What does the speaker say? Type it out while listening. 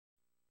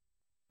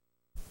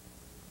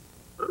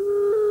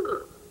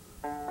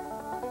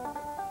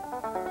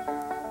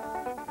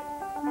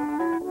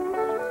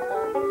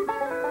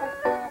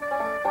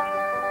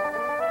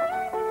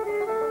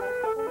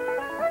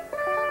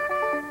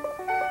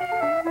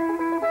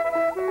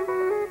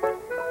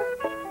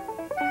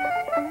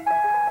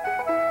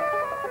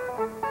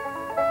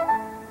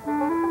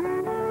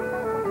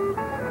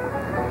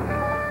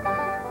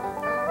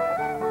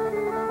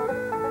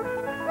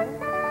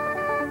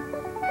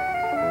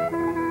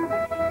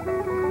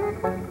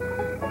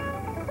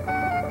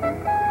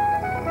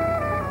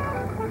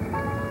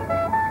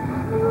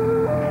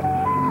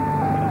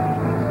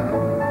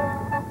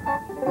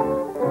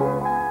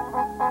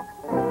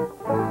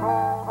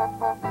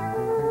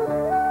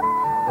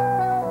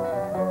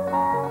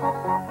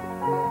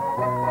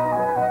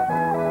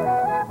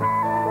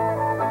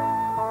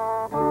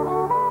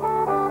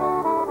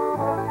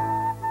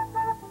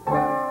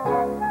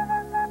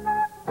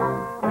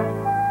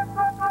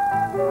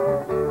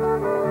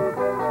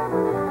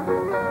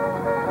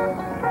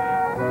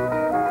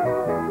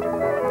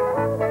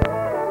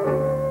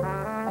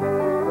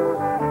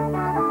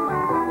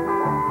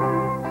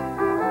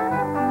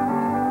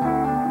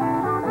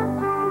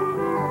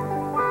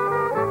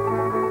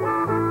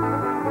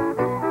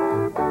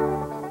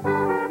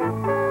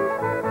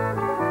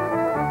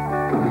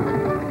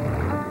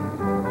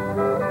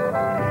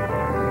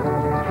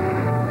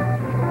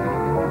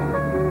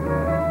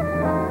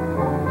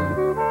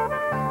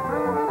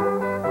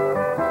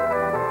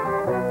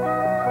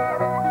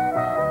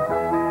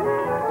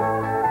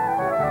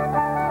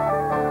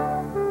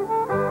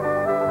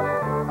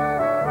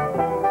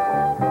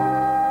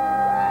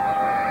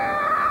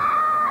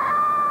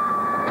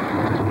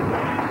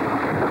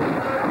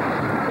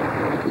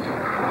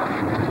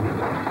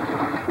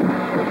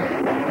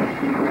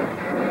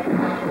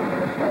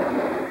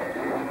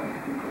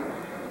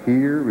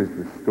Here is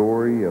the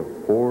story of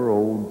poor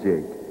old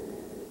Jake.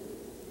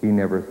 He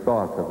never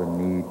thought of a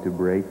need to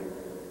brake,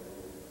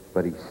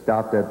 but he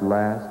stopped at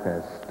last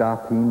as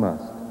stop he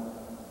must.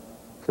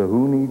 So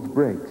who needs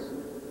brakes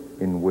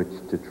in which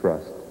to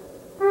trust?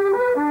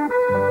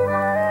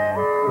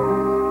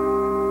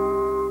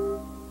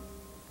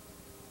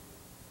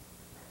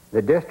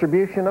 The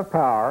distribution of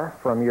power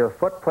from your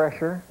foot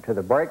pressure to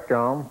the brake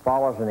drum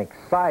follows an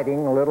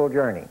exciting little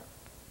journey.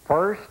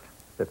 First,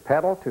 the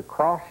pedal to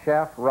cross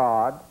shaft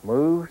rod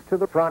moves to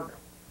the front,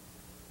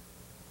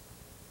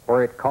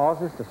 where it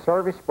causes the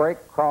service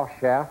brake cross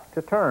shaft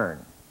to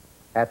turn.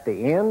 At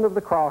the end of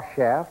the cross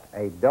shaft,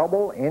 a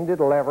double-ended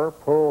lever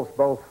pulls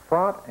both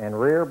front and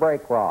rear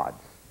brake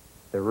rods.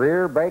 The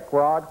rear brake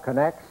rod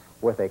connects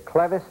with a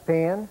clevis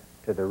pin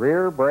to the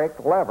rear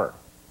brake lever,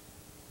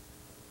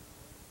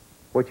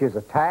 which is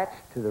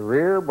attached to the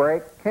rear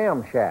brake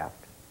camshaft.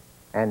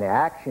 And the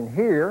action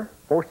here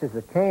forces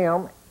the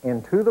cam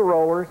into the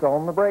rollers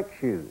on the brake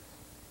shoes,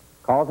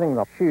 causing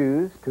the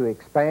shoes to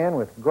expand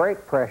with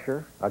great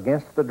pressure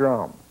against the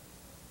drum.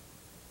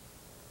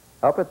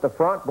 Up at the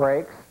front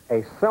brakes,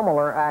 a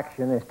similar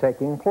action is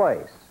taking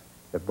place.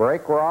 The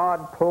brake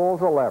rod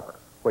pulls a lever,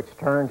 which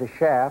turns a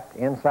shaft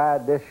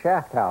inside this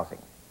shaft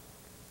housing.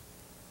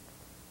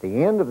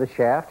 The end of the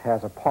shaft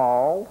has a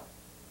pawl,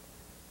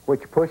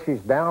 which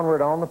pushes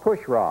downward on the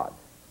push rod.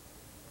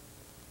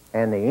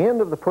 And the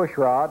end of the push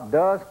rod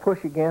does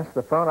push against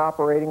the front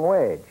operating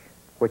wedge,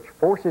 which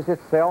forces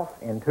itself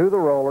into the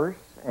rollers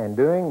and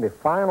doing the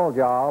final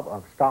job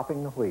of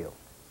stopping the wheel.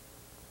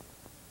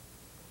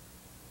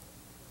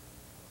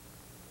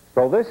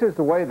 So this is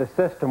the way the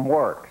system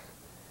works.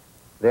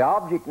 The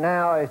object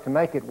now is to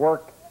make it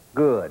work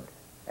good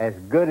as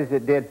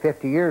it did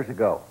 50 years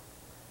ago.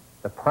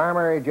 The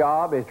primary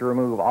job is to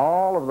remove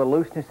all of the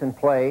looseness and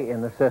play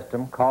in the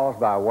system caused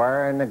by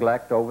wear and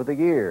neglect over the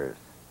years.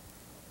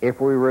 If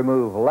we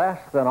remove less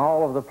than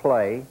all of the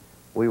play,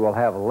 we will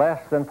have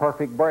less than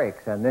perfect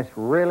brakes, and this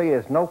really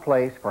is no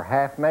place for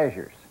half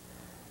measures.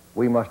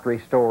 We must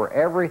restore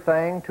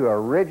everything to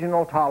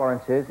original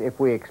tolerances if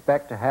we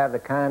expect to have the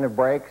kind of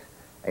brakes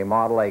a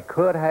Model A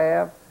could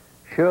have,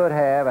 should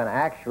have, and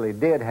actually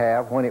did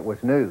have when it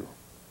was new.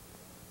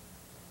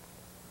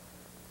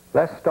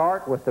 Let's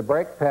start with the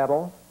brake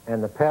pedal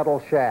and the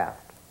pedal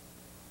shaft.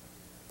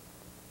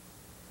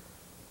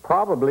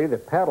 Probably the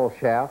pedal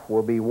shaft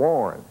will be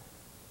worn,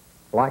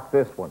 like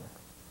this one.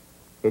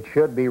 It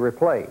should be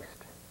replaced.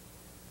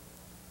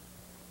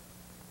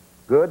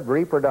 Good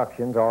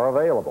reproductions are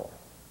available.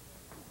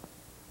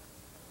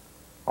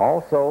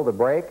 Also, the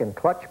brake and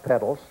clutch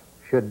pedals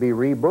should be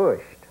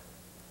rebushed.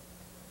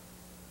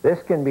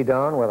 This can be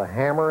done with a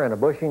hammer and a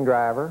bushing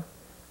driver,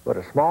 but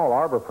a small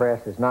arbor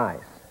press is nice.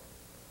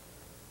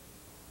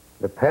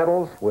 The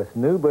pedals with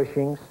new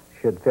bushings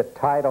should fit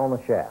tight on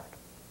the shaft.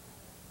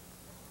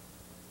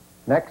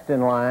 Next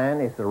in line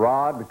is the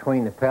rod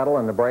between the pedal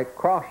and the brake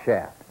cross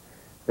shaft.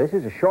 This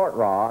is a short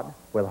rod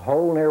with a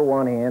hole near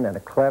one end and a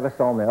clevis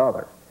on the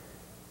other.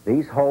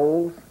 These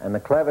holes and the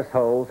clevis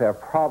holes have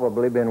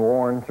probably been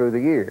worn through the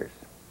years.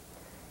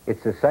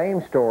 It's the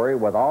same story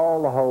with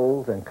all the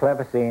holes and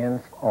clevis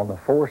ends on the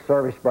 4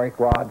 service brake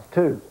rods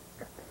too.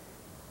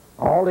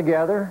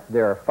 Altogether,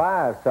 there are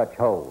 5 such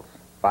holes,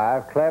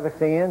 5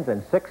 clevis ends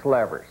and 6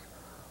 levers,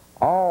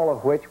 all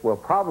of which will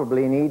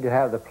probably need to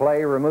have the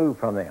play removed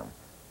from them,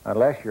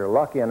 unless you're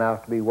lucky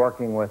enough to be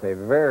working with a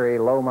very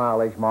low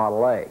mileage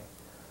Model A.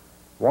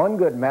 One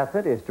good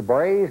method is to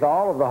braze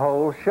all of the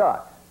holes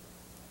shut,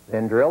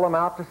 then drill them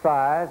out to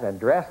size and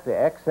dress the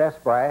excess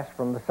brass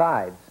from the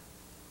sides.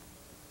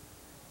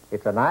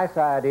 It's a nice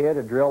idea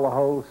to drill the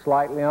holes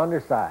slightly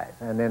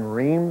undersized and then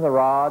ream the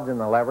rods and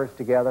the levers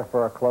together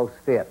for a close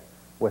fit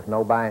with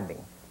no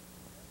binding.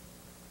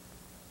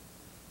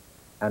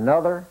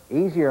 Another,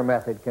 easier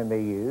method can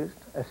be used,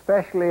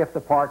 especially if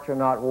the parts are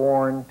not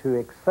worn to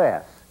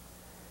excess.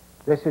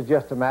 This is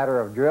just a matter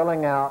of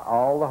drilling out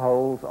all the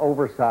holes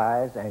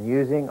oversized and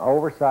using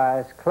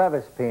oversized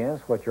clevis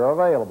pins which are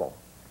available.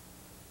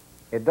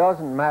 It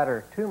doesn't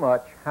matter too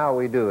much how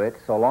we do it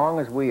so long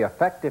as we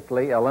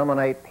effectively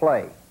eliminate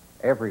play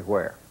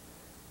everywhere.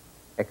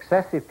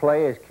 Excessive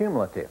play is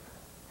cumulative.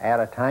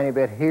 Add a tiny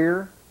bit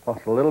here,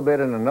 plus a little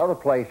bit in another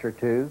place or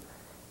two,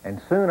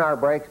 and soon our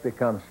brakes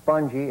become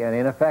spongy and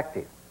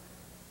ineffective.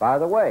 By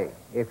the way,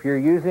 if you're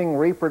using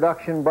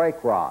reproduction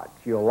brake rods,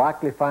 you'll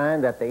likely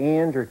find that the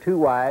ends are too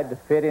wide to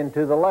fit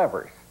into the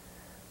levers.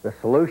 The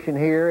solution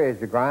here is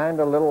to grind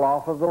a little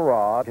off of the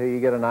rod until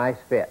you get a nice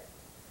fit.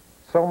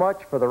 So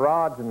much for the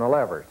rods and the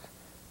levers.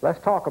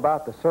 Let's talk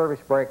about the service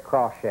brake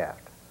cross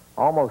shaft.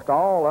 Almost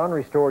all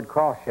unrestored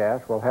cross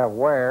shafts will have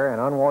wear and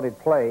unwanted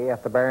play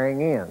at the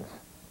bearing ends.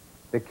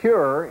 The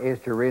cure is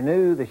to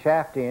renew the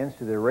shaft ends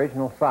to the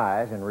original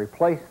size and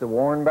replace the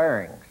worn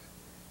bearings.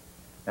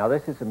 Now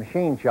this is a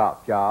machine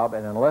shop job,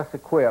 and unless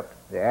equipped,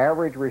 the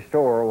average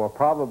restorer will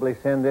probably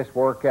send this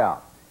work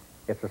out.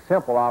 It's a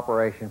simple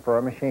operation for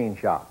a machine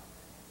shop.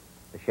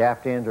 The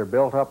shaft ends are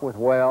built up with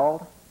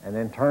weld and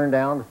then turned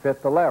down to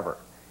fit the lever.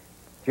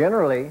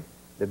 Generally,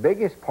 The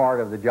biggest part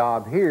of the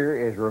job here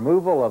is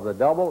removal of the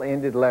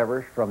double-ended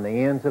levers from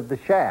the ends of the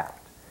shaft.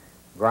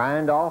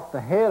 Grind off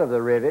the head of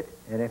the rivet,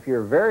 and if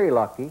you're very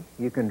lucky,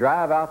 you can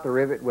drive out the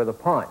rivet with a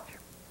punch.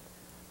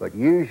 But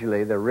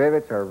usually the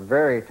rivets are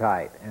very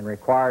tight and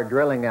require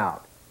drilling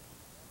out.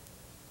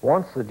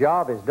 Once the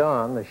job is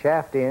done, the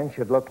shaft end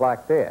should look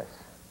like this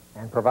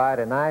and provide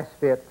a nice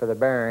fit for the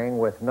bearing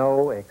with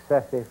no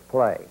excessive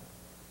play.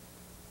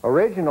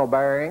 Original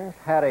bearings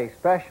had a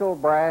special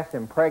brass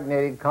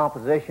impregnated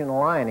composition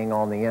lining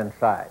on the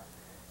inside.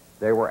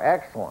 They were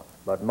excellent,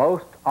 but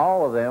most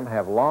all of them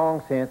have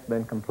long since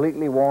been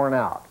completely worn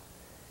out.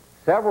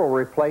 Several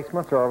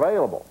replacements are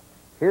available.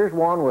 Here's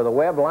one with a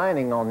web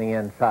lining on the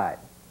inside.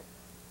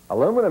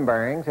 Aluminum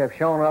bearings have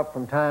shown up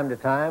from time to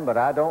time, but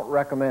I don't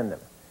recommend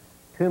them.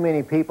 Too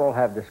many people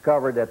have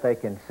discovered that they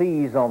can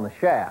seize on the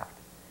shaft.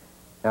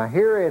 Now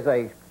here is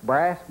a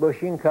brass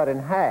bushing cut in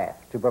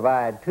half to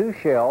provide two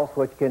shells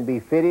which can be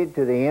fitted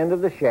to the end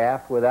of the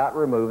shaft without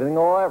removing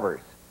the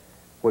levers,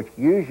 which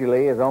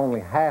usually is only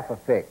half a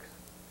fix.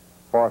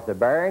 For if the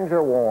bearings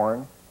are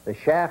worn, the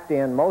shaft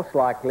end most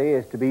likely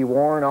is to be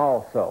worn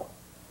also.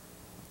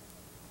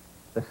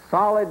 The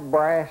solid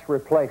brass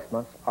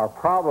replacements are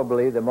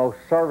probably the most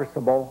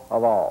serviceable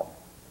of all.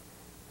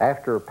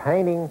 After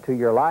painting to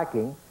your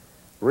liking,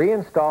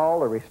 reinstall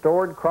the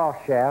restored cross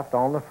shaft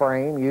on the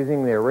frame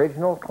using the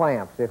original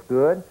clamps, if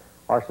good,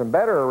 or some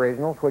better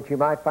originals which you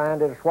might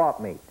find at a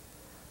swap meet.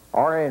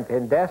 Or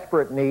in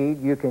desperate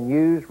need, you can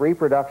use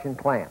reproduction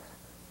clamps.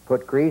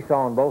 Put grease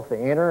on both the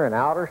inner and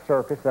outer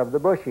surface of the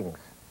bushings.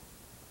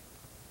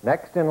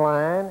 Next in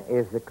line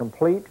is the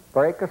complete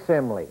brake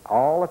assembly,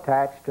 all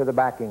attached to the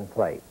backing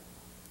plate.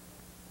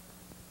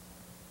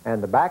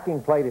 And the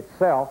backing plate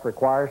itself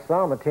requires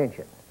some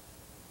attention.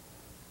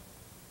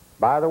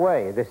 By the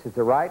way, this is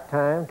the right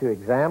time to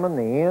examine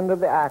the end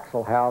of the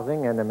axle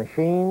housing and the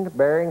machined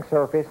bearing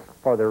surface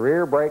for the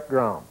rear brake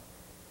drum.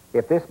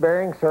 If this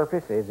bearing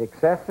surface is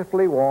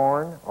excessively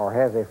worn or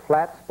has a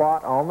flat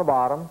spot on the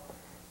bottom,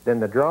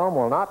 then the drum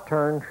will not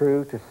turn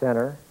true to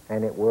center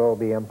and it will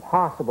be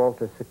impossible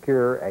to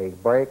secure a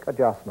brake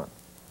adjustment.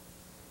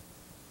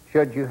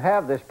 Should you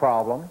have this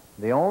problem,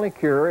 the only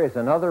cure is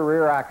another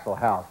rear axle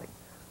housing,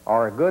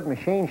 or a good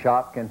machine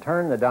shop can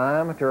turn the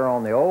diameter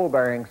on the old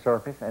bearing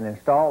surface and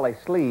install a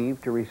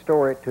sleeve to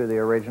restore it to the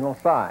original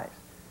size.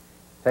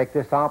 Take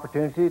this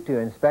opportunity to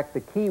inspect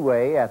the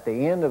keyway at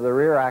the end of the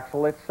rear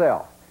axle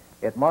itself.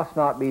 It must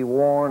not be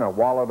worn or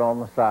wallowed on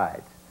the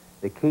sides.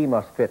 The key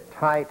must fit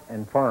tight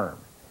and firm.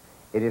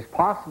 It is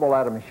possible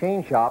at a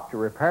machine shop to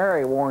repair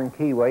a worn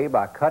keyway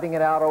by cutting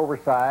it out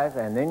oversized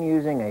and then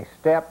using a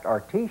stepped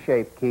or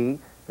T-shaped key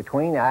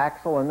between the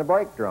axle and the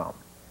brake drum.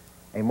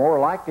 A more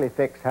likely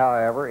fix,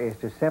 however, is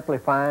to simply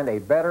find a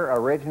better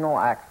original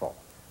axle,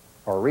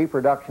 for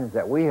reproductions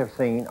that we have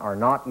seen are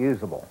not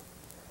usable.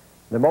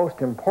 The most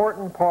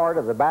important part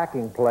of the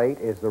backing plate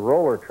is the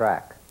roller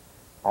track.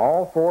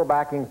 All four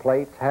backing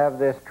plates have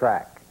this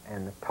track,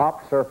 and the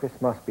top surface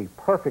must be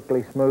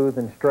perfectly smooth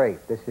and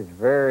straight. This is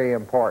very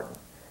important.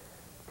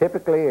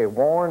 Typically, a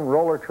worn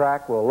roller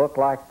track will look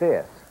like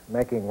this,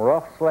 making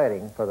rough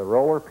sledding for the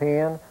roller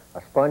pin,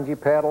 a spongy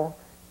pedal,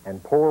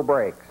 and poor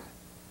brakes.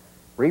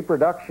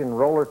 Reproduction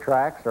roller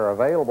tracks are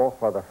available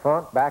for the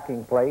front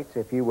backing plates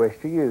if you wish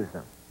to use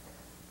them.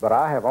 But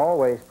I have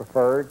always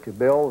preferred to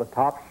build the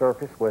top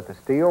surface with a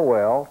steel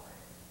weld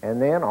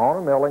and then on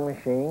a milling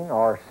machine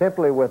or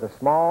simply with a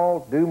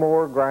small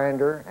do-more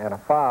grinder and a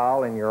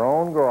file in your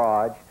own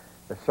garage,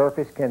 the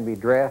surface can be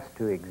dressed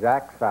to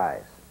exact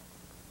size.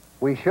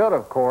 We should,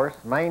 of course,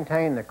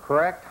 maintain the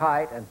correct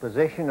height and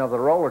position of the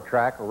roller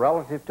track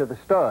relative to the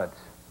studs.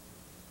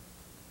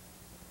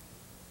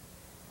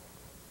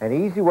 An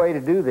easy way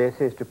to do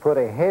this is to put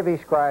a heavy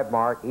scribe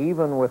mark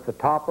even with the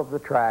top of the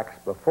tracks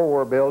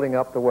before building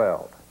up the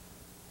weld.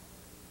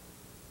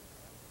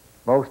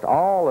 Most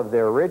all of the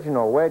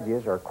original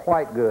wedges are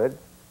quite good.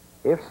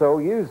 If so,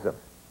 use them.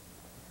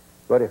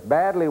 But if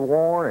badly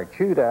worn or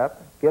chewed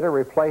up, get a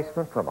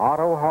replacement from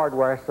Auto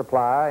Hardware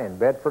Supply in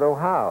Bedford,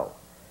 Ohio.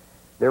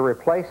 Their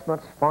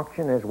replacements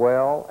function as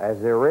well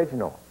as the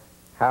original.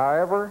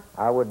 However,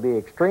 I would be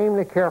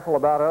extremely careful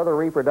about other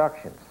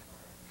reproductions.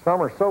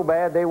 Some are so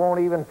bad they won't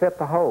even fit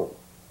the hole.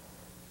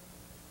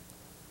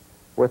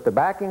 With the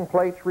backing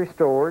plates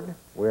restored,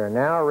 we are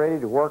now ready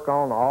to work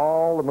on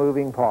all the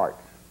moving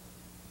parts.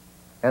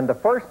 And the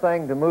first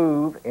thing to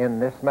move in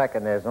this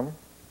mechanism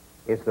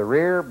is the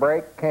rear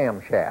brake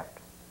camshaft.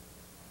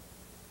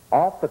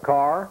 Off the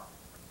car,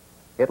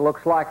 it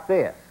looks like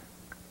this.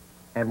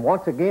 And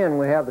once again,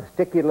 we have the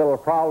sticky little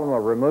problem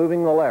of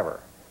removing the lever.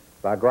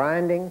 By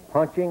grinding,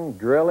 punching,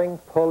 drilling,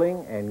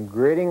 pulling, and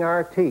gritting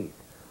our teeth.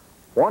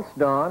 Once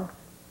done,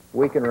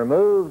 we can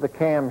remove the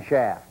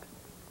camshaft.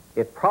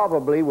 It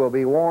probably will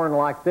be worn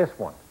like this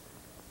one.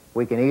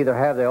 We can either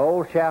have the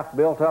old shaft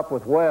built up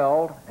with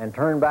weld and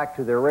turn back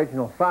to the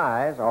original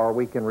size, or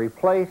we can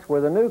replace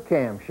with a new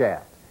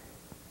camshaft.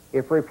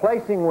 If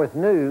replacing with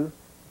new,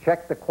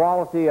 check the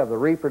quality of the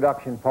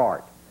reproduction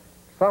part.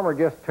 Some are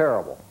just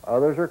terrible.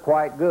 Others are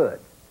quite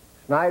good.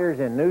 Snyder's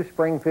in New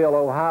Springfield,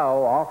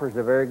 Ohio offers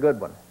a very good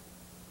one.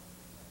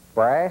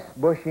 Brass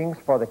bushings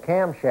for the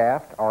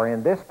camshaft are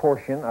in this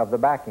portion of the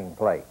backing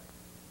plate.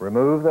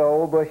 Remove the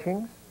old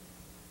bushings,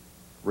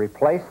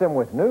 replace them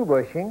with new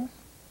bushings,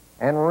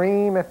 and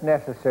ream if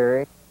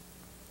necessary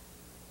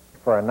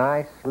for a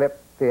nice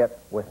slip fit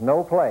with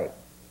no play.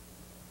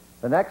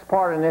 The next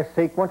part in this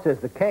sequence is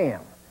the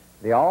cam,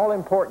 the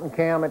all-important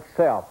cam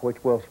itself,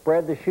 which will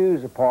spread the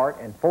shoes apart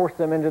and force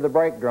them into the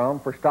brake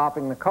drum for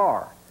stopping the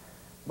car.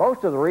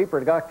 Most of the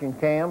reproduction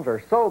cams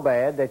are so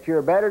bad that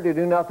you're better to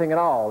do nothing at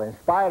all, in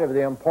spite of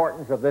the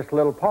importance of this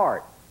little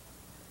part.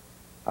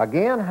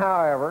 Again,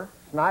 however,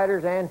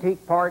 Snyder's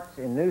Antique Parts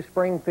in New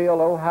Springfield,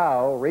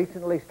 Ohio,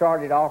 recently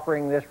started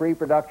offering this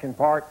reproduction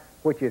part,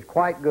 which is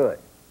quite good.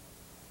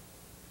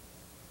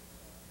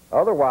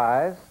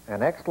 Otherwise,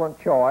 an excellent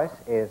choice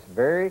is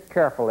very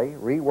carefully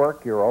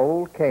rework your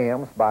old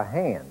cams by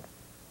hand.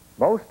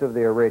 Most of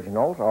the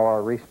originals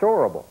are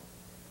restorable.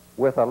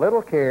 With a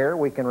little care,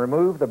 we can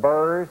remove the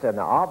burrs and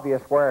the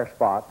obvious wear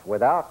spots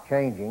without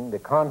changing the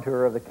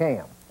contour of the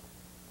cam.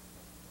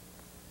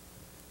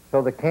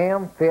 So the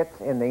cam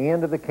fits in the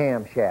end of the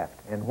camshaft,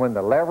 and when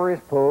the lever is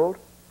pulled,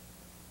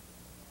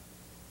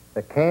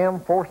 the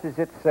cam forces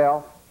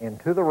itself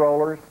into the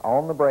rollers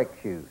on the brake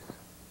shoes.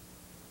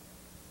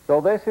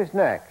 So this is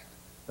next,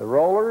 the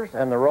rollers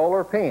and the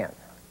roller pin.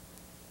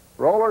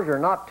 Rollers are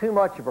not too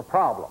much of a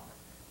problem.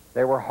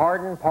 They were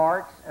hardened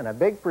parts, and a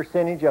big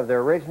percentage of the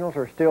originals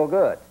are still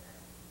good.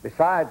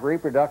 Besides,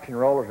 reproduction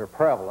rollers are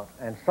prevalent,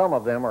 and some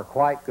of them are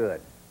quite good.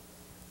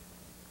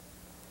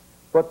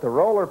 But the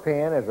roller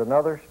pin is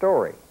another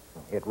story.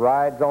 It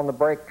rides on the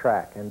brake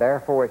track, and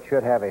therefore it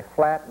should have a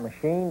flat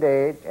machined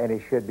edge, and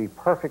it should be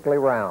perfectly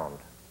round.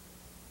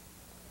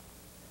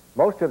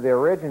 Most of the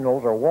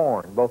originals are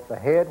worn, both the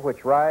head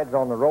which rides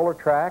on the roller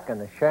track and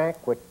the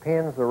shank which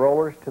pins the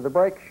rollers to the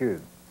brake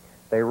shoe.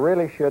 They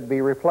really should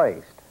be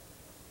replaced.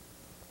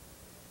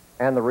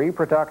 And the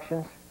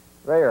reproductions,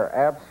 they are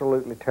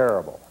absolutely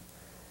terrible.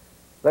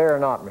 They are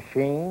not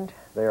machined.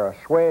 They are a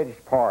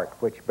swedged part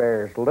which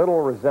bears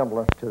little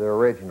resemblance to the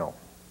original.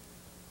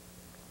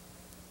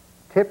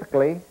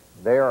 Typically,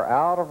 they are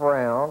out of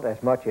round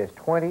as much as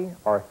 20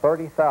 or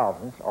 30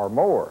 thousandths or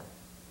more.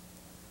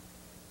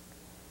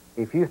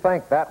 If you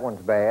think that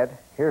one's bad,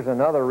 here's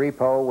another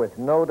repo with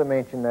no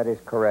dimension that is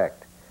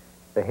correct.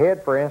 The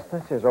head, for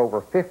instance, is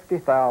over 50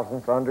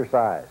 thousandths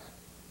undersized.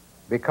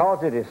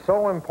 Because it is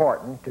so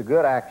important to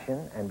good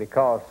action and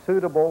because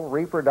suitable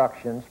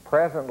reproductions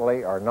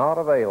presently are not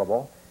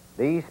available,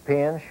 these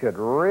pins should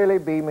really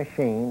be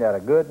machined at a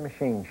good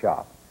machine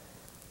shop.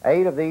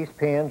 8 of these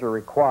pins are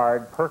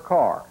required per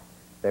car.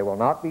 They will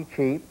not be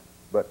cheap,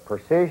 but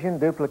precision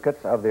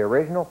duplicates of the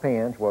original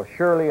pins will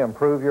surely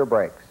improve your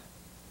brakes.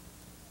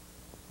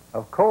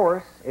 Of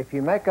course, if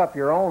you make up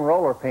your own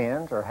roller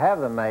pins or have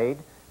them made,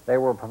 they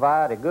will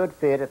provide a good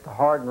fit at the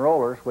hardened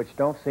rollers which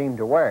don't seem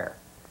to wear.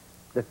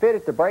 The fit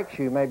at the brake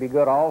shoe may be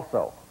good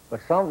also,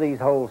 but some of these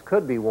holes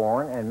could be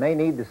worn and may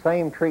need the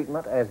same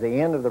treatment as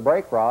the end of the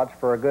brake rods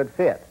for a good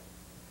fit.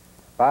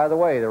 By the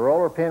way, the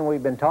roller pin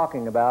we've been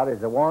talking about is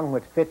the one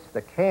which fits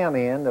the cam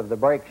end of the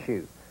brake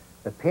shoe.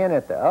 The pin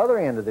at the other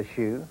end of the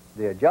shoe,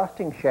 the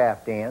adjusting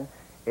shaft end,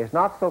 is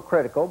not so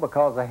critical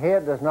because the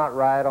head does not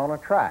ride on a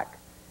track.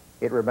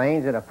 It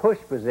remains in a push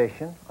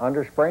position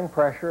under spring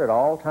pressure at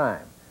all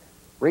times.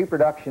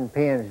 Reproduction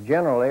pins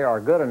generally are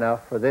good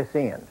enough for this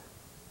end.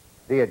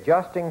 The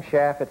adjusting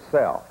shaft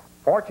itself.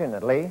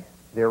 Fortunately,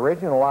 the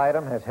original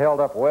item has held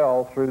up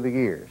well through the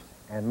years,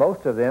 and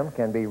most of them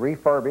can be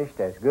refurbished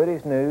as good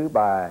as new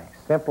by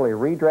simply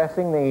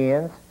redressing the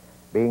ends,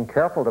 being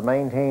careful to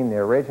maintain the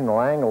original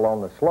angle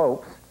on the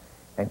slopes,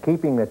 and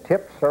keeping the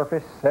tip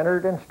surface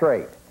centered and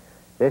straight.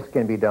 This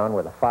can be done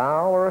with a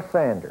file or a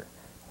sander.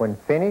 When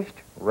finished,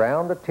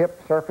 round the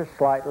tip surface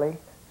slightly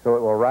so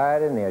it will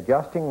ride in the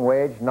adjusting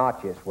wedge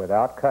notches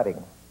without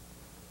cutting.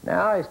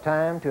 Now it's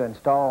time to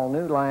install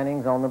new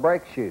linings on the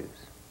brake shoes.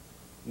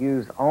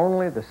 Use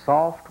only the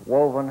soft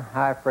woven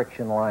high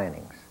friction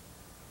linings.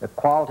 The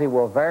quality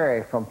will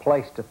vary from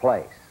place to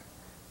place.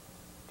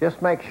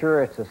 Just make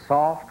sure it's a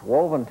soft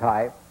woven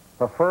type,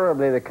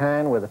 preferably the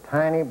kind with the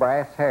tiny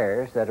brass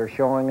hairs that are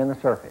showing in the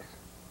surface.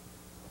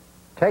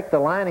 Take the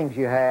linings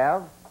you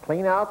have,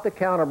 clean out the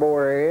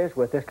counterbore areas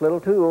with this little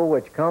tool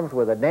which comes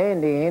with a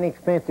dandy,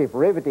 inexpensive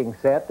riveting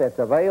set that's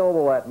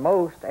available at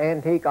most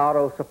antique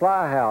auto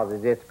supply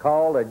houses. It's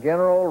called a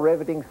General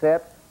Riveting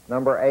Set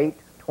number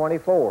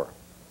 824.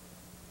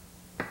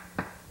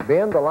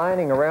 Bend the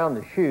lining around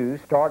the shoe,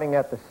 starting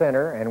at the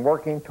center and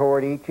working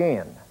toward each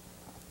end.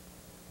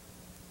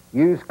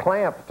 Use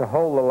clamps to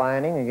hold the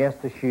lining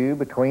against the shoe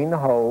between the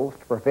holes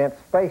to prevent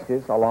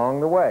spaces along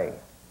the way.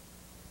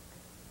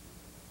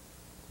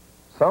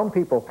 Some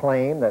people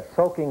claim that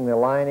soaking the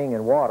lining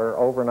in water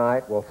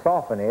overnight will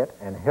soften it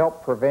and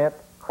help prevent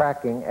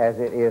cracking as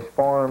it is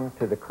formed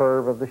to the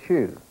curve of the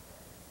shoe.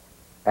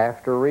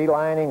 After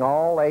relining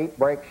all 8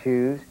 brake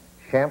shoes,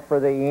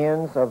 chamfer the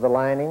ends of the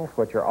linings,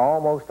 which are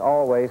almost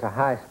always a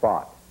high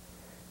spot.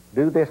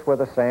 Do this with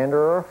a sander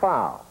or a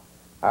file.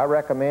 I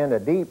recommend a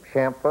deep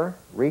chamfer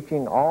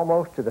reaching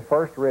almost to the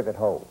first rivet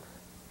holes.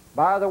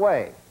 By the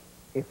way,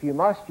 if you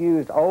must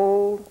use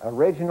old,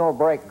 original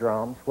brake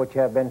drums which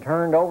have been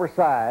turned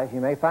oversized, you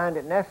may find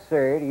it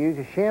necessary to use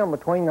a shim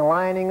between the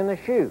lining and the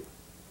shoe.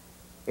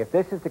 If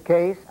this is the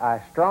case,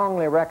 I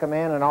strongly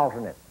recommend an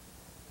alternate.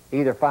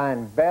 Either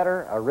find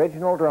better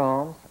original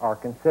drums or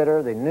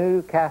consider the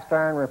new cast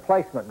iron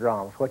replacement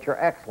drums, which are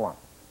excellent.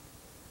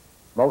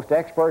 Most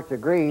experts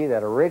agree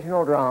that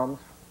original drums,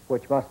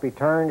 which must be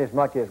turned as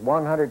much as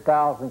 100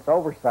 thousandths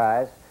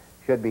oversized,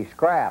 should be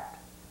scrapped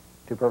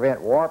to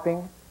prevent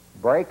warping,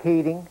 brake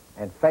heating,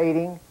 and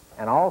fading,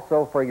 and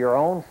also for your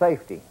own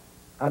safety.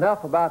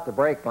 Enough about the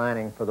brake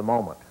lining for the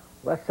moment.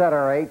 Let's set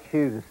our 8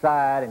 shoes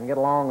aside and get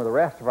along with the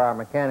rest of our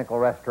mechanical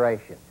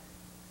restoration,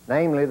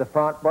 namely the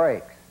front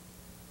brakes.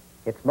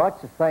 It's much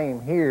the same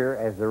here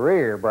as the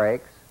rear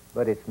brakes,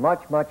 but it's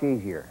much, much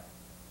easier.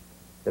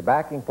 The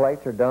backing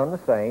plates are done the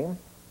same,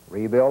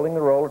 rebuilding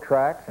the roller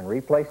tracks and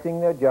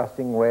replacing the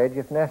adjusting wedge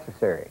if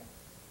necessary.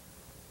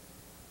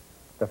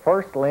 The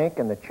first link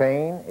in the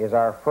chain is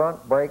our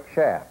front brake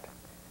shaft.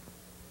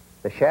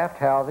 The shaft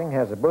housing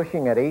has a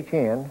bushing at each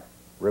end.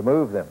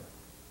 Remove them.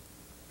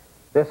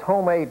 This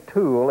homemade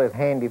tool is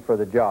handy for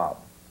the job.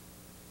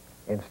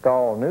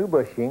 Install new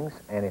bushings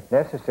and, if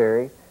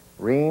necessary,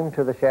 ream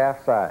to the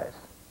shaft size.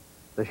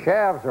 The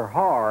shafts are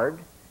hard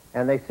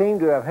and they seem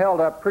to have held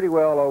up pretty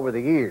well over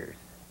the years.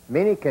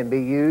 Many can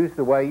be used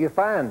the way you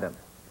find them.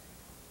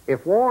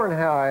 If worn,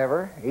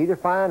 however, either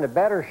find a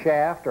better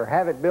shaft or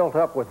have it built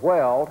up with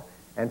weld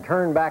and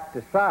turn back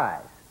to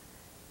size.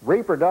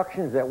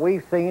 Reproductions that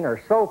we've seen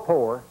are so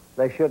poor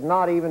they should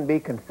not even be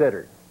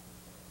considered.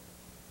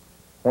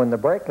 When the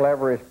brake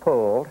lever is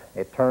pulled,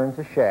 it turns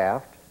the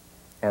shaft,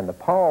 and the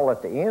pawl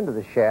at the end of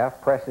the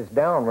shaft presses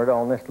downward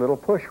on this little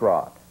push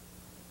rod.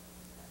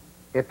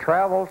 It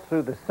travels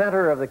through the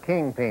center of the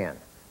kingpin,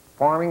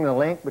 forming the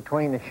link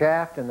between the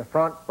shaft and the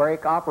front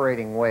brake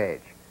operating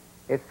wedge.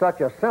 It's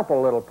such a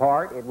simple little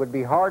part, it would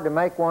be hard to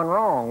make one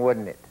wrong,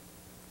 wouldn't it?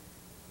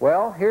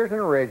 Well, here's an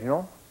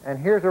original, and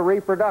here's a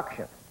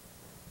reproduction.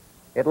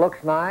 It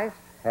looks nice,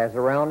 has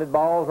the rounded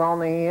balls on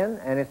the end,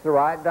 and it's the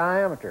right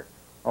diameter.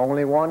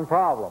 Only one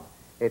problem.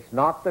 It's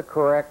not the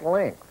correct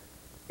length.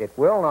 It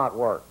will not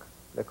work.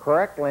 The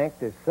correct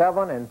length is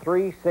 7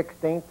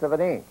 3/16 of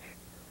an inch.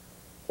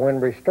 When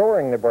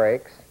restoring the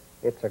brakes,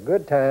 it's a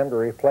good time to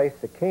replace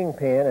the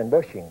kingpin and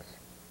bushings.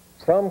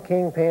 Some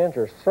kingpins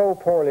are so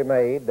poorly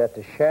made that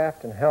the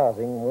shaft and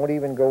housing won't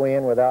even go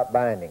in without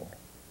binding.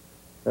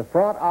 The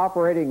front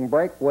operating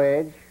brake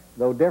wedge,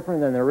 though different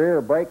than the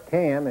rear brake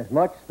cam, is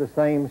much the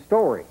same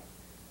story.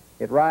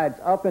 It rides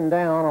up and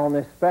down on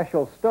this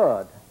special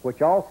stud,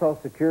 which also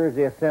secures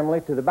the assembly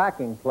to the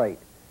backing plate.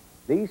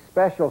 These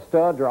special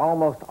studs are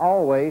almost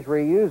always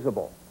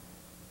reusable.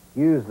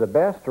 Use the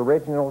best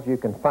originals you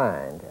can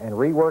find and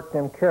rework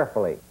them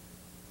carefully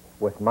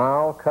with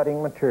mild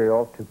cutting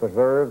material to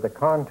preserve the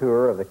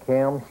contour of the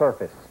cam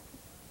surface.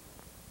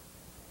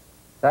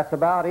 That's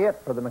about it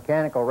for the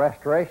mechanical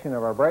restoration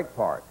of our brake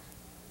parts.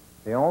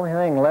 The only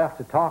thing left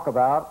to talk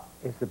about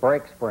is the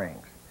brake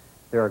springs.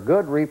 There are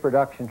good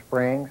reproduction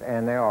springs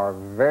and there are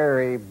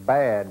very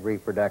bad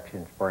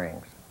reproduction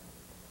springs.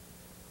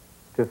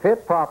 To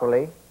fit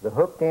properly, the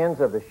hooked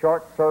ends of the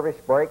short service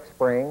brake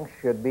springs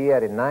should be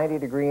at a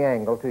 90-degree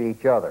angle to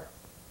each other.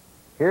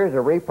 Here's a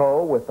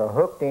repo with the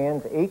hooked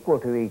ends equal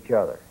to each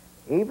other.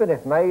 Even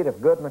if made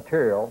of good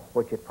material,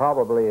 which it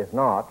probably is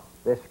not,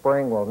 this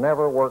spring will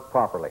never work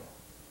properly.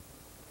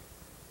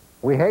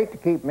 We hate to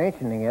keep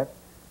mentioning it,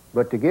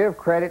 but to give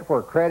credit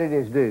where credit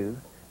is due,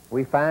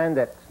 we find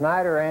that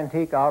Snyder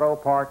Antique Auto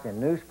Parts in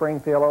New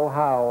Springfield,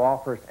 Ohio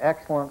offers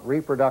excellent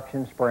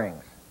reproduction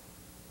springs.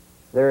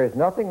 There is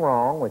nothing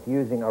wrong with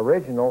using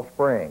original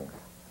springs,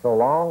 so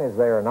long as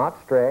they are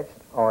not stretched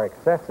or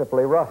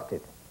excessively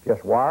rusted.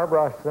 Just wire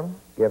brush them,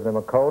 give them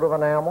a coat of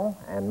enamel,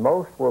 and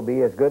most will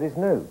be as good as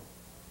new.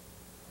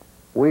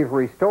 We've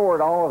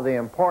restored all of the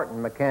important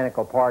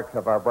mechanical parts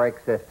of our brake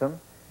system,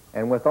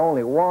 and with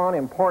only one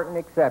important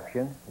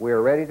exception, we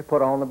are ready to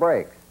put on the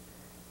brakes.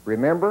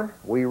 Remember,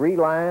 we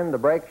relined the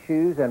brake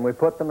shoes and we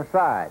put them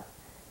aside.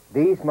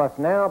 These must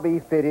now be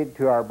fitted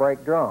to our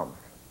brake drums.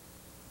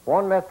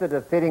 One method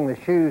of fitting the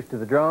shoes to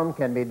the drum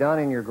can be done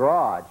in your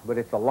garage, but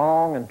it's a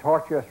long and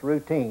tortuous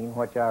routine,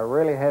 which I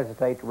really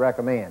hesitate to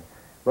recommend.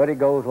 But it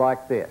goes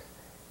like this.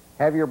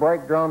 Have your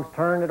brake drums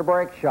turned at a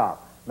brake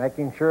shop,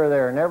 making sure they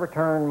are never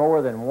turned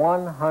more than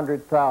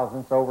 100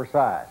 thousandths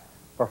oversized,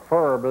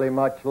 preferably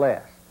much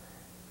less.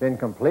 Then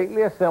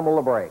completely assemble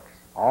the brakes,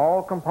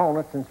 all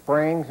components and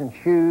springs and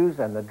shoes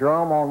and the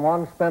drum on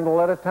one spindle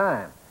at a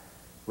time.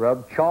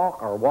 Rub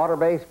chalk or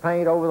water-based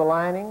paint over the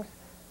linings.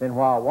 Then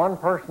while one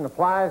person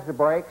applies the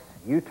brakes,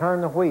 you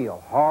turn the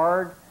wheel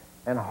hard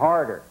and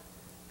harder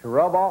to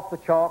rub off the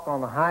chalk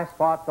on the high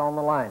spots on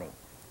the lining.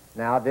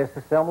 Now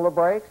disassemble the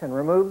brakes and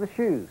remove the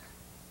shoes.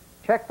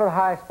 Check for the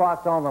high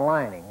spots on the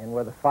lining, and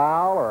with a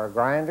file or a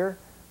grinder,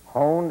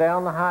 hone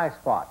down the high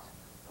spots.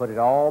 Put it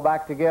all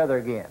back together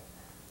again.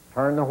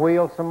 Turn the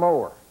wheel some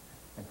more,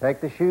 and take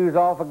the shoes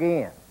off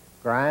again.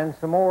 Grind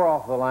some more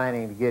off the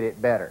lining to get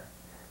it better.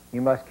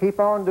 You must keep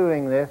on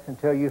doing this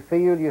until you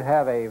feel you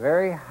have a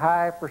very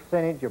high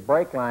percentage of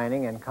brake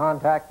lining in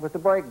contact with the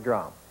brake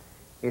drum.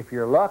 If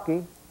you're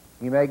lucky,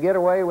 you may get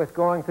away with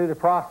going through the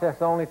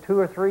process only 2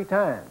 or 3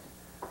 times,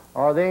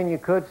 or then you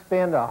could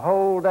spend a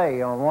whole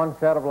day on one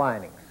set of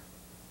linings.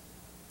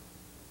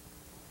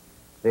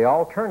 The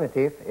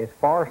alternative is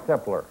far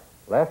simpler,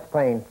 less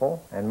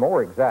painful, and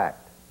more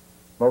exact.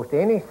 Most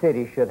any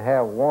city should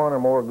have one or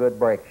more good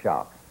brake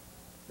shops.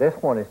 This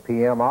one is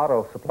PM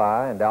Auto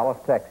Supply in Dallas,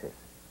 Texas.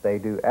 They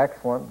do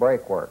excellent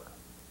brake work.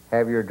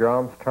 Have your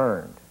drums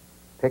turned.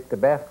 Pick the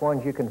best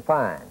ones you can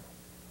find.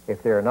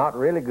 If they're not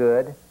really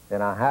good,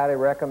 then I highly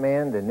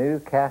recommend the new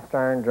cast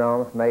iron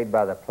drums made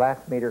by the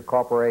Plasmeter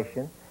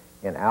Corporation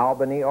in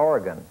Albany,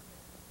 Oregon.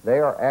 They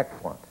are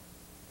excellent.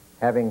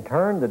 Having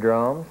turned the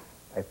drums,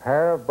 a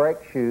pair of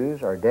brake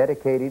shoes are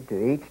dedicated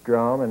to each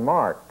drum and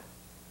marked.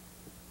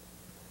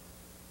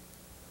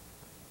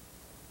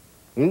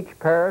 Each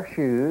pair of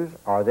shoes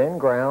are then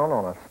ground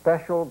on a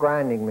special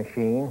grinding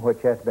machine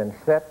which has been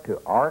set to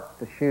arc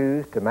the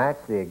shoes to match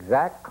the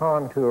exact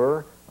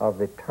contour of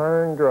the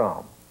turned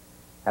drum,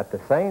 at the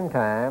same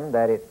time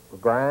that it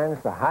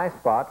grinds the high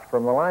spots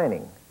from the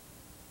lining.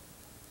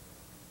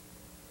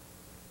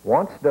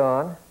 Once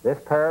done, this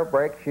pair of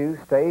brake shoes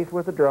stays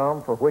with the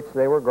drum for which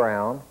they were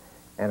ground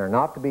and are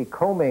not to be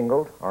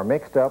commingled or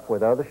mixed up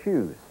with other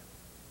shoes.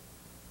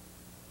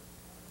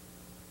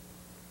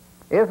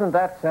 Isn't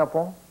that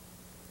simple?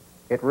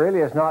 It really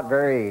is not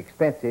very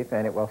expensive,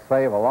 and it will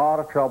save a lot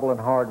of trouble and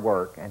hard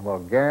work and will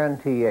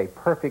guarantee a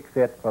perfect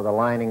fit for the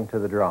lining to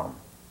the drum.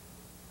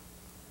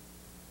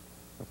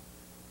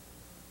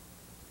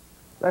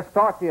 Let's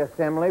start the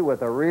assembly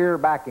with a rear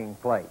backing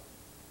plate.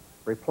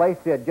 Replace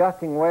the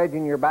adjusting wedge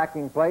in your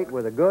backing plate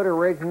with a good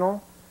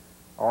original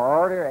or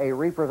order a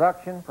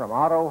reproduction from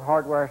Auto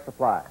Hardware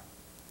Supply.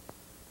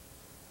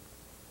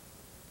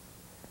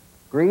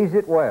 Grease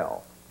it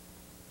well.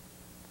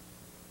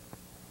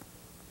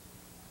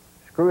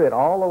 Screw it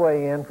all the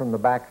way in from the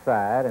back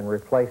side and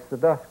replace the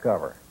dust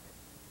cover.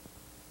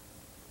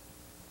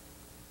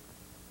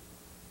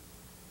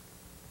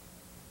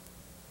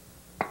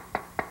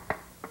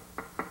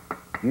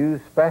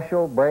 Use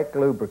special brake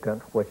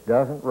lubricant which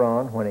doesn't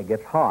run when it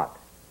gets hot.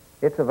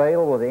 It's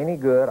available at any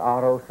good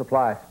auto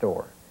supply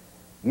store.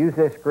 Use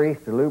this grease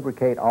to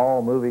lubricate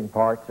all moving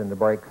parts in the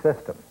brake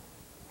system.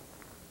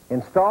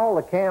 Install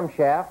the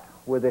camshaft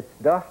with its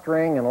dust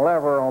ring and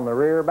lever on the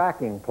rear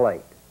backing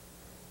plate.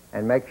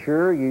 And make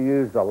sure you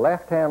use the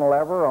left-hand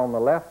lever on the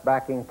left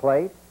backing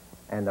plate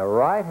and the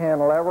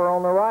right-hand lever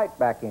on the right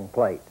backing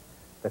plate.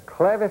 The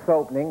clevis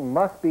opening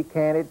must be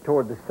canted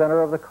toward the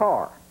center of the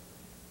car.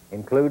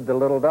 Include the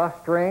little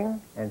dust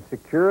ring and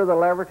secure the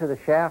lever to the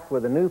shaft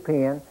with a new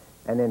pin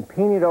and then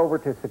pin it over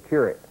to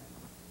secure it.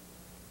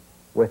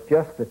 With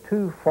just the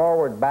 2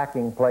 forward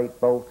backing plate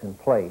bolts in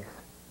place,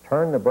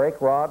 turn the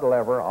brake rod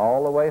lever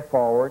all the way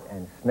forward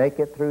and snake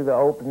it through the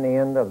open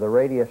end of the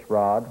radius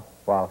rod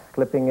while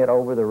slipping it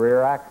over the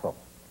rear axle.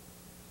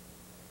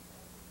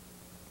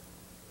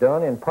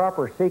 Done in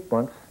proper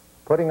sequence,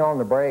 putting on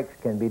the brakes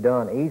can be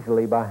done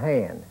easily by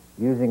hand,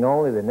 using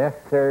only the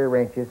necessary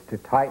wrenches to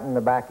tighten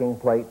the backing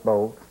plate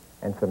bolts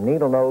and some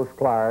needle nose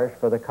pliers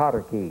for the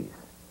cotter keys.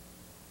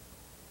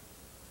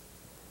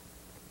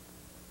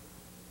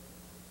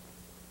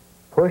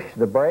 Push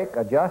the brake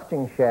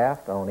adjusting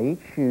shaft on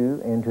each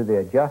shoe into the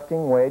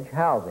adjusting wedge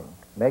housing,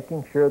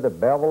 making sure the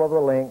bevel of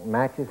the link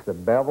matches the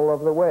bevel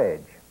of the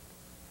wedge.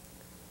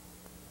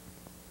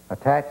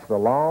 Attach the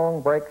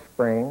long brake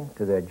spring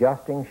to the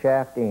adjusting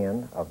shaft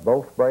end of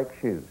both brake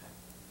shoes.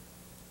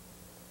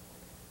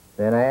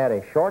 Then add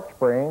a short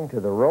spring to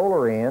the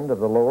roller end of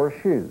the lower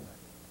shoe,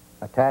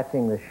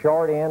 attaching the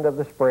short end of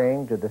the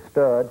spring to the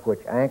stud which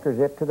anchors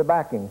it to the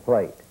backing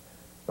plate,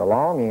 the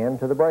long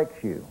end to the brake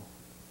shoe.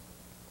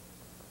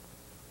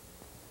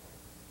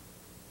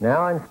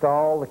 Now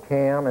install the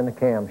cam and the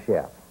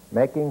camshaft,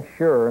 making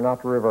sure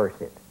not to reverse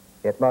it.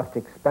 It must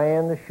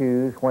expand the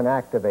shoes when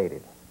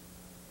activated.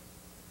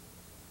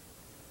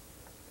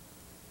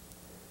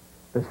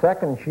 The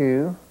second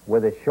shoe,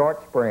 with its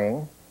short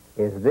spring,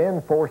 is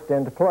then forced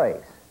into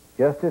place,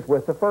 just as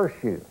with the first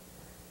shoe.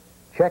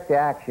 Check the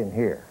action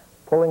here,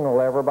 pulling the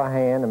lever by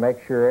hand to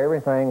make sure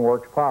everything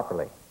works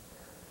properly.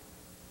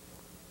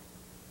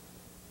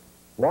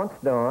 Once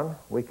done,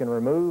 we can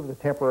remove the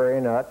temporary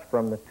nuts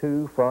from the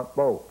 2 front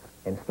bolts.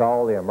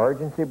 Install the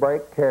emergency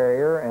brake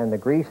carrier and the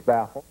grease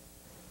baffle,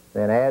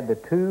 then add the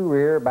 2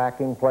 rear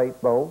backing plate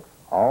bolts,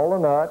 all the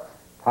nuts,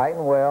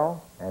 tighten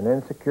well, and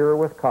then secure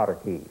with cotter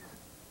keys.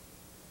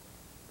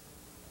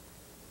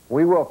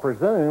 We will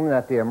presume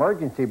that the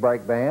emergency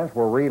brake bands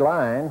were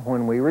relined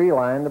when we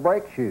reline the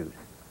brake shoes.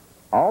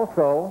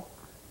 Also,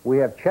 we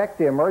have checked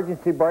the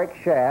emergency brake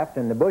shaft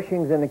and the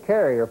bushings in the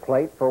carrier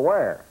plate for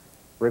wear.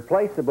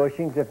 Replace the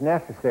bushings if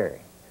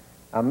necessary.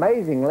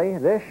 Amazingly,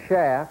 this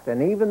shaft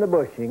and even the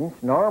bushings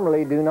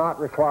normally do not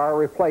require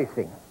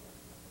replacing.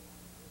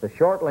 The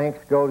short links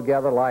go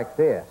together like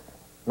this,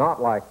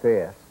 not like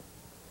this.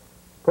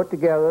 Put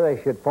together,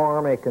 they should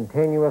form a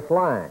continuous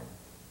line.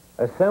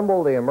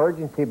 Assemble the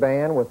emergency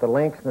band with the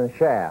links in the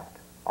shaft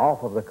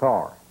off of the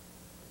car.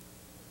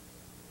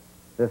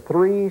 The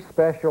 3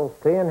 special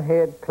thin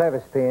head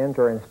clevis pins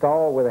are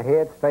installed with the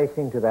heads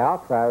facing to the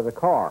outside of the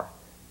car,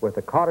 with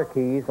the cotter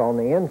keys on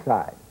the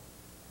inside.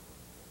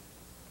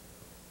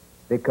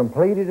 The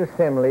completed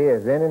assembly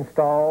is then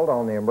installed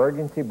on the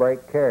emergency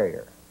brake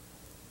carrier.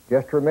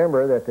 Just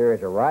remember that there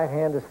is a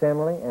right-hand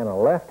assembly and a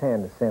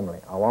left-hand assembly,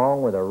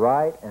 along with a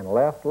right and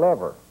left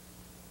lever.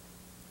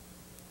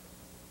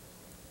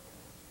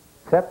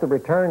 Set the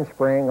return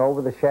spring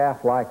over the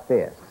shaft like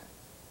this,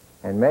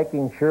 and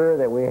making sure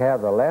that we have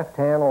the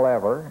left-hand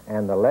lever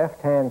and the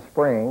left-hand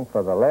spring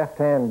for the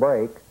left-hand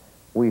brake,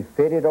 we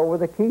fit it over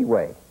the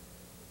keyway.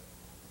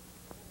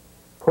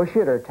 Push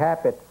it or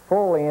tap it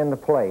fully into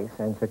place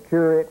and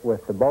secure it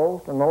with the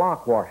bolt and the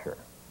lock washer.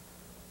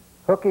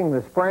 Hooking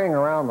the spring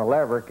around the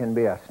lever can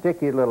be a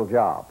sticky little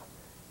job.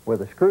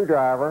 With a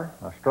screwdriver,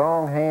 a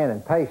strong hand,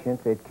 and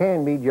patience, it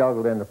can be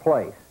juggled into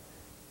place.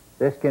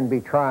 This can be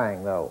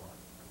trying, though,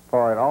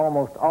 for it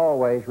almost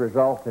always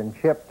results in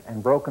chipped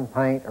and broken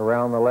paint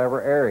around the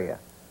lever area.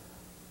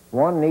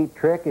 One neat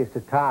trick is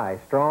to tie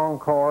a strong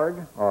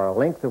cord or a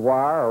length of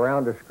wire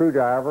around a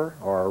screwdriver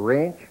or a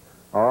wrench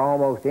or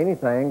almost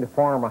anything to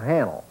form a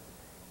handle,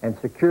 and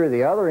secure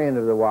the other end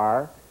of the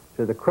wire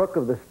to the crook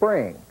of the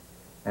spring.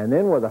 And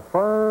then with a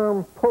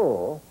firm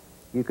pull,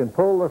 you can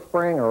pull the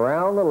spring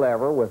around the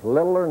lever with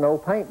little or no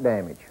paint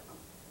damage.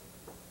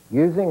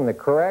 Using the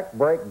correct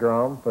brake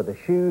drum for the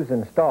shoes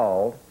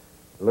installed,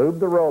 lube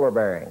the roller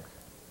bearings,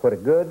 put a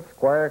good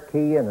square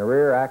key in the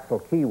rear axle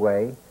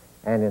keyway,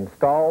 and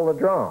install the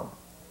drum.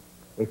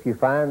 If you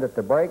find that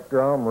the brake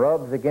drum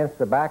rubs against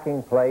the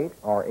backing plate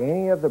or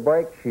any of the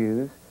brake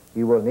shoes,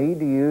 you will need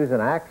to use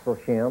an axle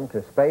shim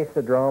to space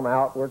the drum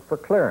outward for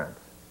clearance.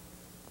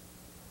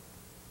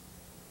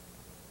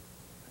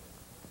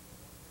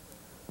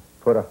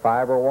 Put a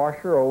fiber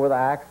washer over the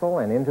axle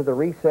and into the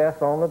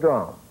recess on the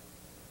drum.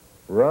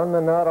 Run the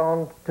nut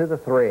onto the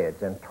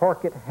threads and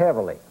torque it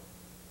heavily.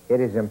 It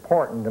is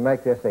important to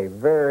make this a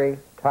very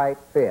tight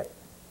fit.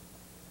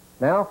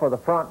 Now for the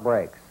front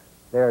brakes.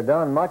 They are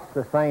done much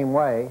the same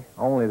way,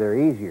 only they're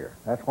easier.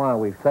 That's why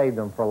we've saved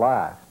them for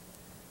last.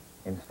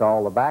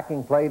 Install the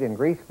backing plate and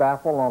grease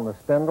baffle on the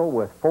spindle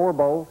with 4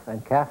 bolts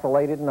and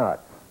castellated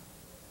nuts.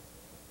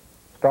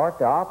 Start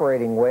the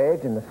operating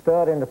wedge and the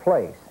stud into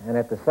place, and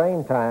at the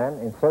same time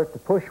insert the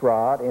push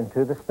rod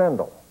into the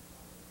spindle.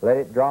 Let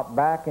it drop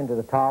back into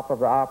the top of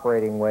the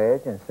operating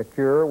wedge and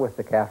secure with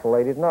the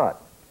castellated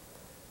nut.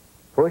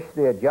 Push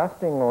the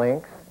adjusting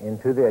links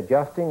into the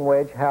adjusting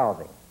wedge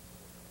housing.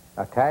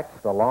 Attach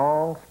the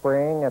long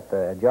spring at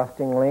the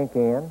adjusting link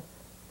end,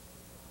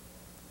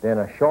 then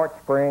a short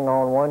spring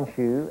on one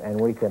shoe, and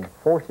we can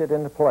force it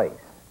into place.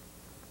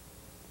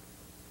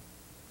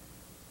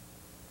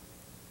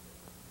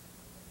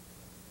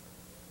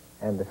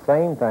 And the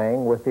same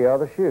thing with the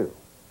other shoe.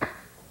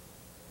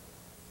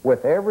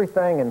 With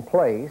everything in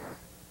place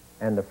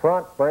and the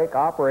front brake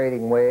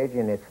operating wedge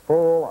in its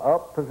full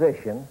up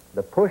position,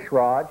 the push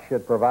rod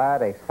should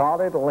provide a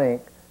solid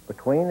link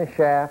between the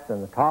shaft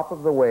and the top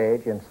of the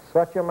wedge in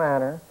such a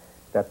manner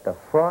that the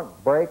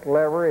front brake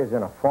lever is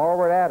in a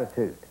forward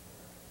attitude,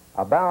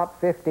 about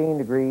 15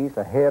 degrees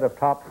ahead of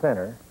top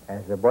center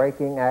as the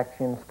braking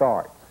action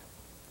starts.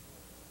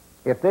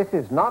 If this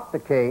is not the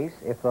case,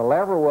 if the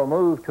lever will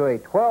move to a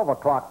 12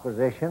 o'clock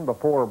position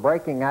before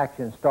braking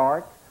action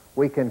starts,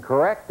 we can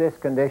correct this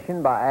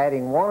condition by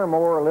adding 1 or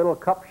more little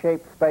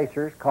cup-shaped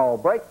spacers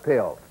called brake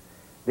pills.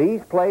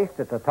 These placed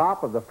at the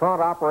top of the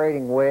front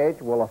operating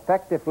wedge will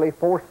effectively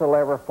force the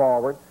lever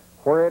forward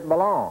where it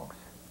belongs.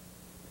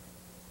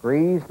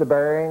 Grease the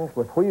bearings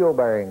with wheel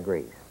bearing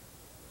grease.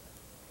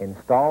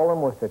 Install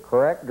them with the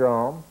correct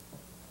drum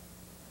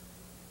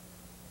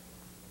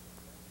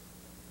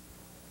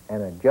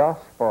and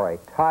adjust for a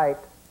tight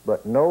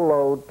but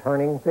no-load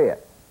turning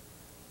fit.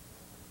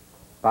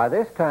 By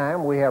this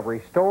time, we have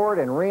restored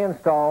and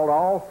reinstalled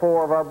all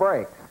 4 of our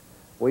brakes.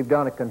 We've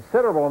done a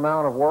considerable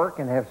amount of work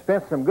and have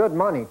spent some good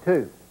money,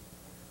 too.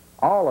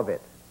 All of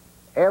it,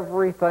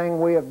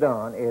 everything we have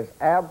done is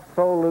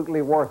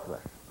absolutely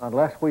worthless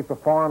unless we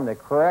perform the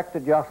correct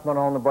adjustment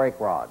on the brake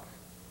rods.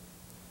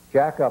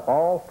 Jack up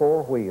all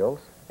 4 wheels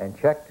and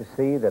check to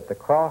see that the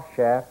cross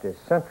shaft is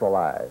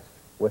centralized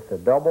with the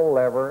double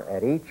lever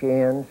at each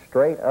end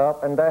straight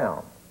up and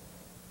down.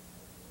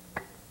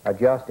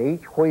 Adjust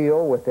each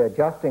wheel with the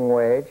adjusting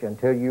wedge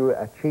until you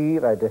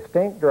achieve a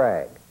distinct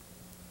drag.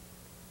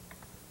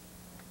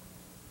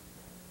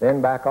 Then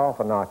back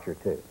off a notch or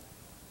 2.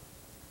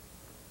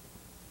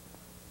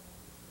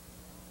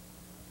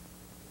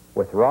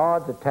 With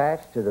rods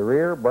attached to the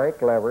rear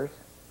brake levers,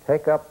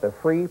 take up the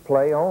free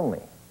play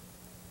only.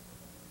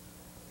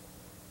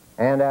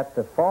 And at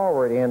the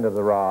forward end of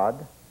the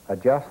rod,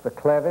 adjust the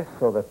clevis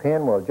so the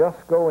pin will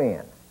just go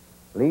in.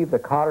 Leave the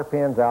cotter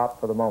pins out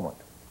for the moment.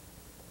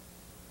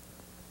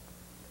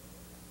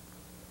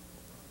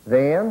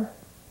 Then,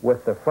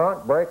 with the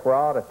front brake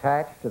rod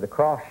attached to the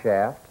cross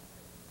shaft,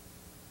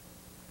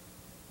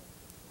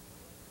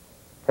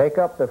 Take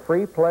up the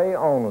free play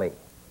only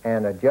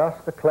and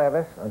adjust the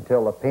clevis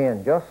until the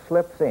pin just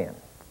slips in.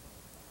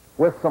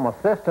 With some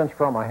assistance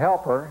from a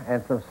helper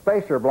and some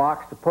spacer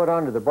blocks to put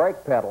under the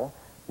brake pedal,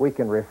 we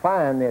can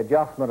refine the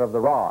adjustment of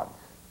the rods.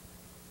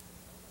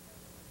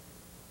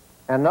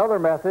 Another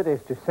method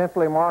is to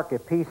simply mark a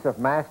piece of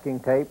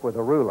masking tape with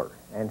a ruler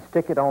and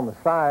stick it on the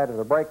side of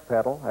the brake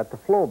pedal at the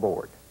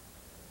floorboard.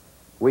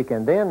 We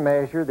can then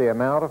measure the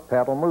amount of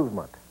pedal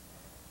movement.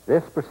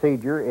 This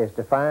procedure is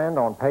defined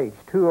on page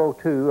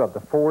 202 of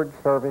the Ford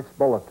Service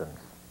Bulletins.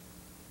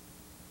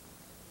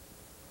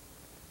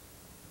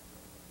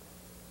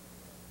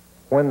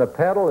 When the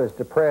pedal is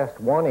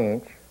depressed 1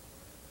 inch,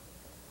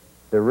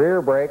 the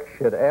rear brake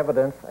should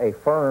evidence a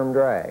firm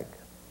drag.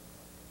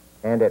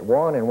 And at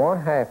 1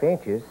 1/2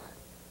 inches,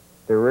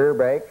 the rear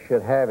brake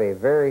should have a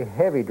very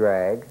heavy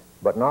drag,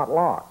 but not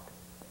locked.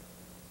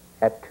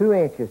 At 2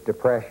 inches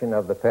depression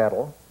of the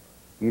pedal,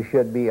 you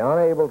should be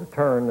unable to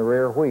turn the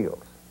rear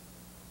wheels.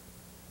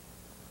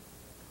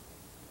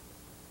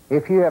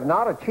 If you have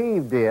not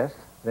achieved this,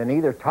 then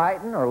either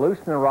tighten or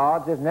loosen the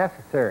rods if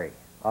necessary,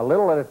 a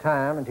little at a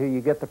time until you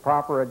get the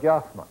proper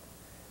adjustment.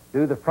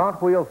 Do the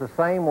front wheels the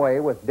same way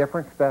with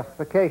different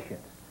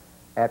specifications.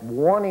 At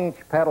 1 inch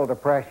pedal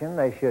depression,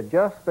 they should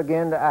just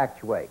begin to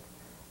actuate.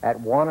 At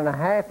 1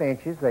 1/2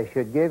 inches, they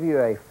should give you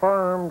a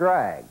firm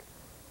drag.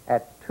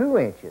 At 2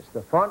 inches,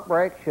 the front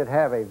brake should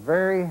have a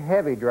very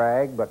heavy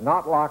drag, but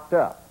not locked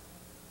up.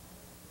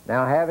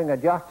 Now, having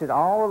adjusted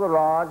all of the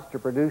rods to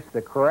produce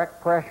the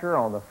correct pressure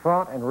on the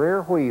front and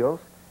rear wheels,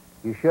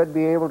 you should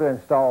be able to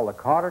install the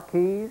cotter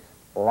keys,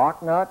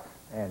 lock nuts,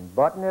 and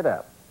button it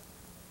up.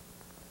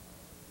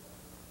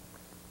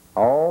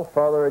 All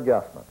further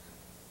adjustments,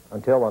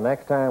 until the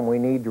next time we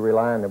need to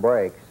reline the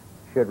brakes,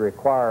 should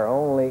require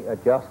only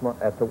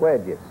adjustment at the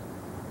wedges.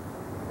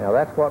 Now,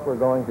 that's what we're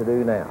going to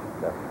do now,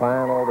 the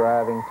final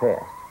driving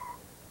test.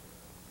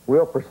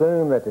 We'll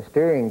presume that the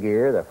steering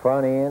gear, the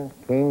front end,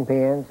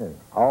 kingpins, and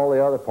all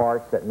the other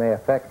parts that may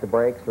affect the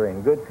brakes are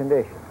in good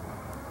condition.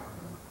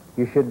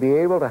 You should be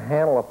able to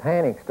handle a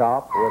panic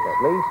stop with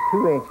at least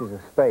 2 inches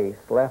of space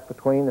left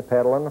between the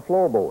pedal and the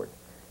floorboard.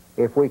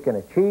 If we can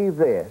achieve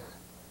this,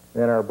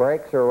 then our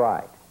brakes are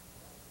right.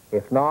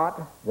 If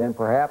not, then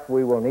perhaps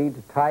we will need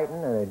to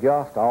tighten and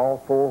adjust all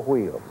 4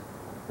 wheels.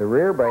 The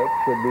rear brakes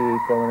should be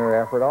equal in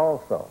their effort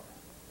also.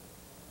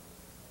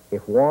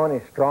 If one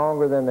is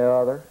stronger than the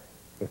other,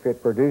 if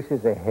it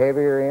produces a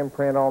heavier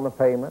imprint on the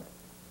pavement,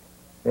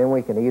 then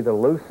we can either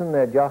loosen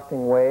the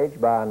adjusting wedge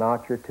by a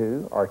notch or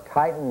 2 or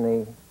tighten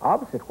the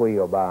opposite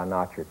wheel by a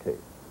notch or 2.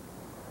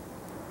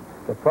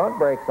 The front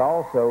brakes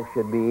also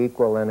should be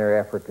equal in their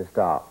effort to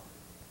stop.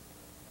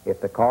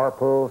 If the car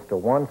pulls to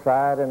one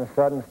side in a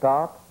sudden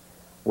stop,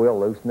 we'll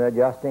loosen the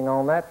adjusting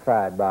on that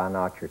side by a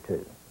notch or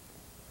 2.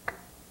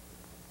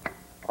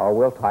 Or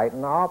we'll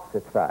tighten the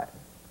opposite side.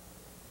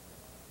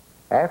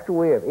 After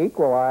we have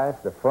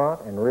equalized the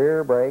front and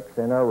rear brakes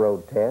in our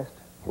road test,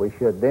 we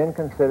should then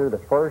consider the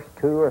first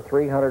 200 or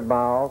 300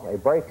 miles a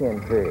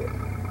break-in period.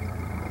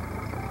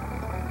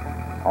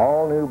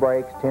 All new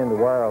brakes tend to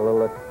wear a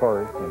little at the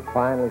first and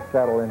finally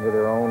settle into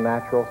their own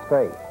natural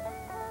state.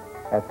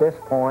 At this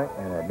point,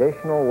 an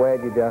additional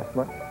wedge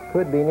adjustment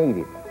could be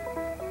needed.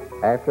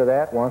 After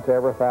that, once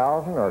every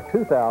 1,000 or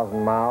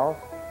 2,000 miles,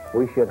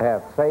 we should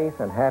have safe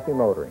and happy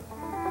motoring.